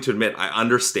fully willing to admit I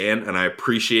understand and I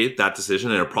appreciate that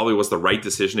decision, and it probably was the right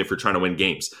decision if you're trying to win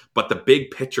games. But the big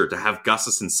picture, to have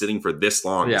Gustafsson sitting for this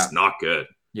long is not good.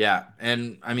 Yeah,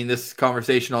 and I mean, this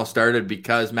conversation all started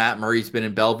because Matt Murray's been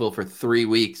in Belleville for 3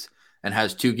 weeks and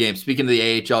has 2 games. Speaking of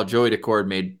the AHL, Joey Decord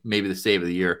made maybe the save of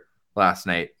the year last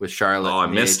night with Charlotte. Oh, I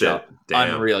missed it.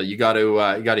 Damn. Unreal. You got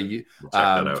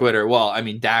to Twitter. Well, I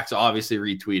mean, Dax obviously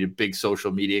retweeted, big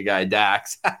social media guy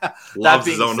Dax. Loves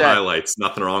his own highlights.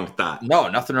 Nothing wrong with that. No,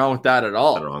 nothing wrong with that at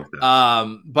all. Nothing wrong with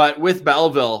that. But with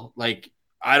Belleville, like,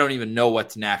 I don't even know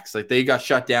what's next. Like, they got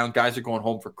shut down. Guys are going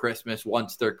home for Christmas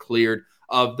once they're cleared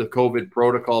of the COVID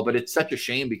protocol. But it's such a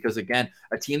shame because, again,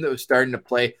 a team that was starting to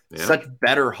play such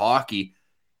better hockey,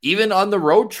 even on the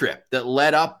road trip that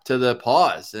led up to the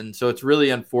pause. And so it's really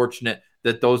unfortunate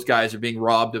that those guys are being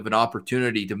robbed of an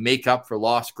opportunity to make up for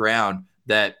lost ground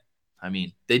that, I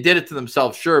mean, they did it to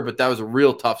themselves, sure, but that was a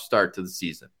real tough start to the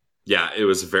season. Yeah, it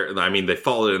was they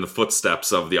followed in the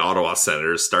footsteps of the Ottawa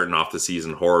Senators, starting off the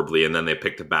season horribly, and then they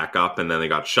picked it back up, and then they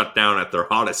got shut down at their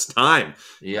hottest time.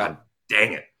 Yeah. God,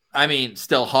 dang it. I mean,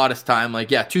 still hottest time.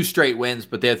 2 straight wins,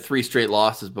 but they had 3 straight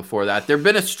losses before that. They've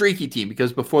been a streaky team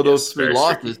because before those 3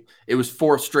 losses, it was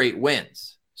 4 straight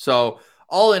wins. So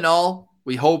all in all,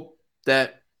 we hope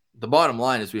that the bottom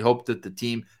line is we hope that the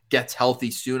team gets healthy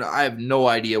soon. I have no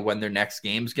idea when their next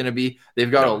game is going to be.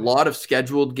 They've got a lot of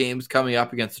scheduled games coming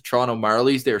up against the Toronto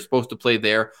Marlies. They were supposed to play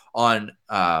there on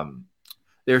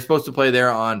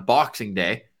Boxing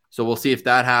Day. So we'll see if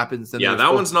that happens. Then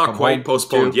that one's not quite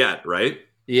postponed yet, right?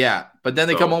 Yeah, but then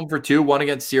they come home for 2, one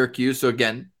against Syracuse. So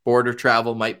again, border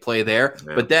travel might play there.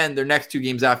 Yeah. But then their next 2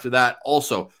 games after that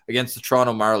also against the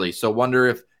Toronto Marlies. So wonder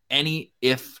if any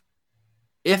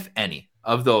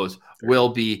of those will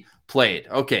be played.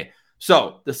 Okay,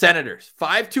 so the Senators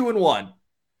 5-2-1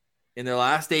 in their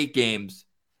last 8 games,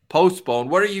 postponed.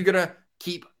 What are you gonna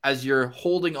keep as your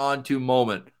holding on to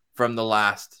moment from the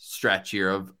last stretch here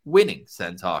of winning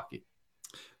Sens hockey?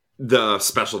 The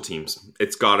special teams.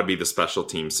 It's got to be the special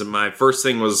teams. And my first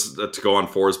thing was to go on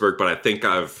Forsberg, but I think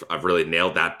I've really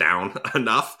nailed that down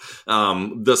enough.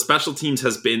 The special teams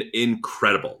has been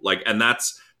incredible. And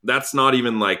that's not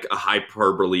even like a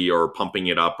hyperbole or pumping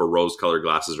it up or rose-colored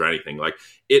glasses or anything.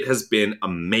 It has been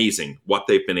amazing what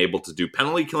they've been able to do.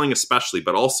 Penalty killing especially,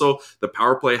 but also the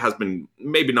power play has been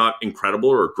maybe not incredible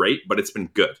or great, but it's been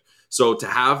good. So to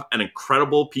have an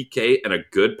incredible PK and a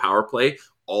good power play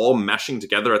all meshing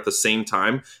together at the same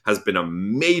time has been a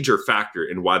major factor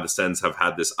in why the Sens have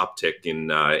had this uptick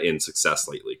in success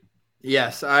lately.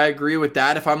 Yes, I agree with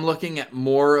that. If I'm looking at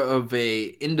more of a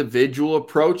individual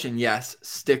approach, and yes,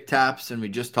 stick taps, and we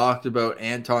just talked about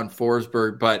Anton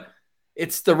Forsberg, but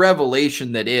it's the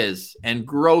revelation that is and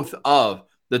growth of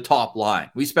the top line.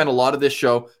 We spent a lot of this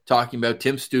show talking about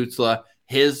Tim Stützle,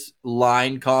 his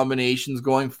line combinations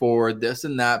going forward, this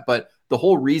and that, but the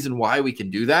whole reason why we can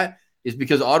do that is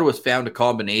because Ottawa's found a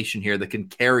combination here that can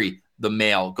carry the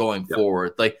mail going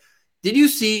forward. Did you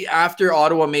see after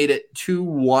Ottawa made it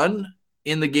 2-1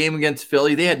 in the game against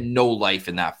Philly, they had no life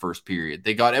in that first period.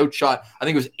 They got outshot. I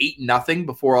think it was 8-0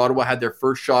 before Ottawa had their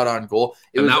first shot on goal.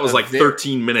 That was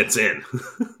 13 minutes in.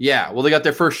 Yeah, well, they got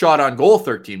their first shot on goal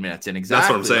 13 minutes in. Exactly.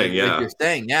 That's what I'm saying, like you're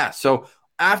saying, yeah. So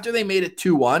after they made it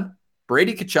 2-1,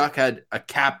 Brady Tkachuk had a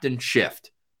captain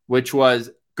shift, which was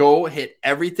go hit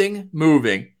everything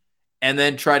moving and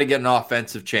then try to get an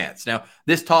offensive chance. Now,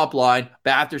 this top line,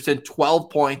 Batherson,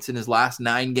 12 points in his last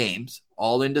 9 games,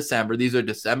 all in December. These are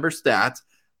December stats.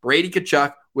 Brady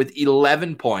Tkachuk with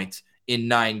 11 points in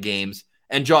 9 games,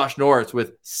 and Josh Norris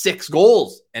with 6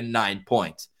 goals and 9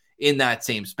 points in that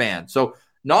same span. So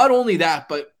not only that,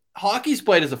 but hockey's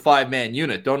played as a 5-man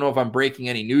unit. Don't know if I'm breaking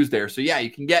any news there. So yeah,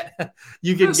 you can get 6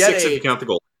 if you count the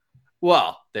goal.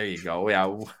 Well, there you go.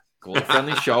 Yeah,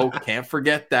 goal-friendly show. Can't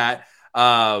forget that.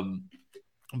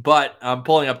 But I'm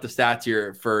pulling up the stats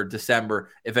here for December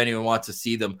if anyone wants to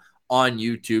see them on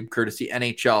YouTube, courtesy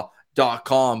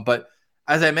NHL.com. But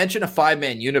as I mentioned, a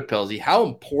 5-man unit, Pilsy, how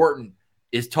important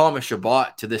is Thomas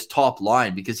Chabot to this top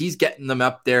line? Because he's getting them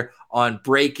up there on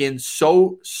break-ins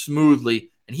so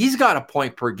smoothly, and he's got a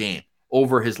point per game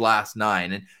over his last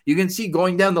 9. And you can see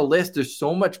going down the list, there's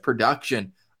so much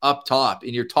production up top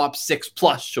in your top 6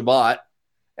 plus Chabot.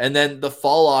 And then the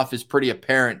fall off is pretty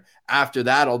apparent after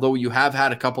that, although you have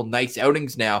had a couple nice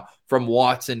outings now from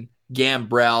Watson,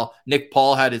 Gambrell. Nick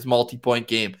Paul had his multi-point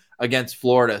game against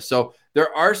Florida. So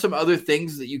there are some other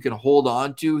things that you can hold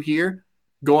on to here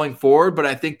going forward, but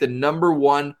I think the number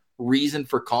one reason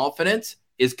for confidence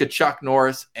is Tkachuk,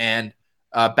 Norris, and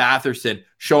Batherson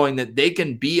showing that they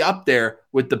can be up there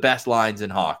with the best lines in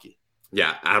hockey.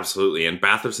 Yeah, absolutely. And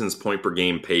Batherson's point per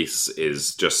game pace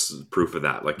is just proof of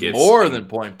that. It's more than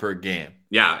point per game.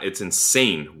 Yeah, it's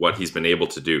insane what he's been able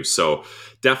to do. So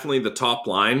definitely the top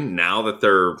line, now that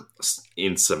they're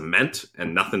in cement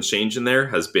and nothing's changing there,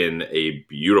 has been a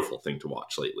beautiful thing to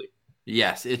watch lately.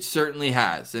 Yes, it certainly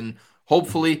has. And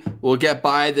hopefully we'll get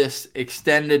by this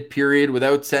extended period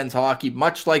without Sens hockey,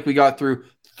 much like we got through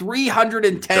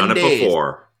 310 days.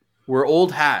 Before. We're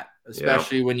old hat,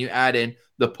 especially when you add in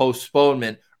the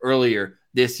postponement earlier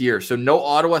this year. So no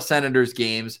Ottawa Senators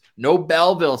games, no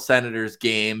Belleville Senators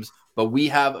games, but we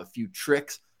have a few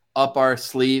tricks up our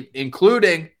sleeve,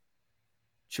 including,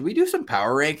 should we do some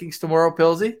power rankings tomorrow,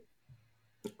 Pilsy?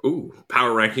 Ooh,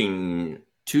 power ranking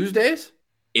Tuesdays?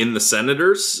 In the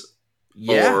Senators?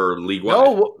 Yeah. Or league-wide?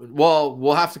 No, well,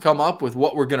 we'll have to come up with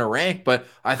what we're going to rank, but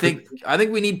I think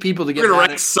we need people to get We're going to rank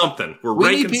rank something. We're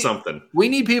ranking something. We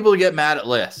need people to get mad at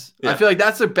lists. Yeah. I feel like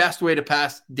that's the best way to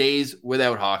pass days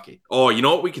without hockey. Oh, you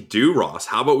know what we could do, Ross?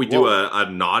 How about we do a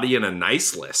naughty and a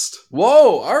nice list?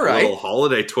 Whoa, all right. A little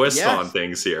holiday twist on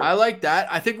things here. I like that.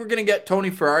 I think we're going to get Tony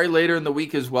Ferrari later in the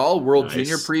week as well, World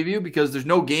Junior preview, because there's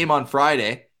no game on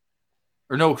Friday,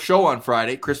 or no show on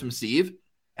Friday, Christmas Eve.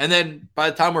 And then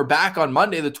by the time we're back on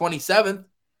Monday, the 27th,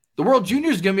 the World Junior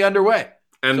is going to be underway.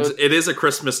 And so it is a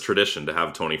Christmas tradition to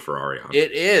have Tony Ferrari on.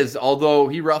 It is, although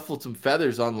he ruffled some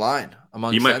feathers online.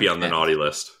 He might be on the naughty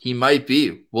list. He might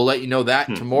be. We'll let you know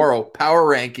that tomorrow. Power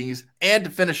rankings. And to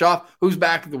finish off, who's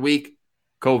back of the week?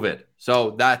 COVID.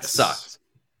 So that sucks.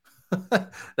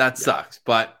 That sucks,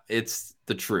 but it's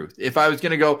the truth. If I was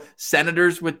going to go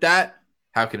Senators with that,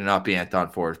 how can it not be Anton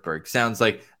Forsberg? Sounds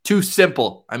like too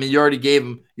simple. I mean, you already gave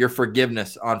him your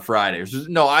forgiveness on Friday.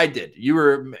 No, I did. You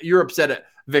were upset at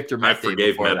Victor Mete. I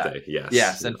forgave Mete, yes.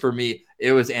 Yes, and for me,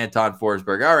 it was Anton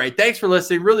Forsberg. All right, thanks for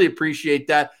listening. Really appreciate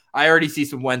that. I already see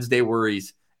some Wednesday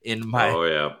worries in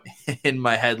my in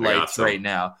my headlights right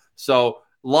now. So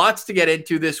lots to get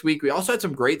into this week. We also had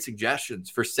some great suggestions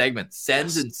for segments.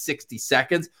 Sends in 60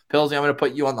 seconds. Pilsy, I'm going to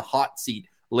put you on the hot seat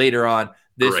later on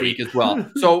this week as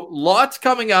well. So lots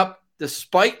coming up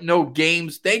despite no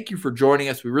games. Thank you for joining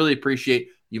us. We really appreciate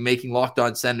you making Locked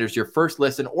On Senators your first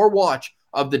listen or watch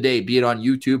of the day, be it on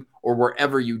YouTube or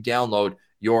wherever you download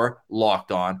your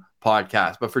Locked On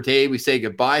podcast. But for today, we say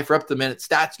goodbye. For up-to-the-minute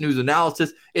stats, news,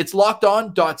 analysis, it's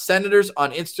lockedon.senators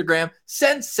on Instagram,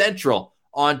 Send Central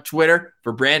on Twitter.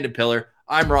 For Brandon Pillar,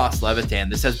 I'm Ross Levitan.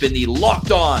 This has been the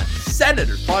Locked On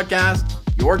Senators podcast,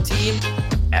 your team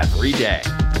every day.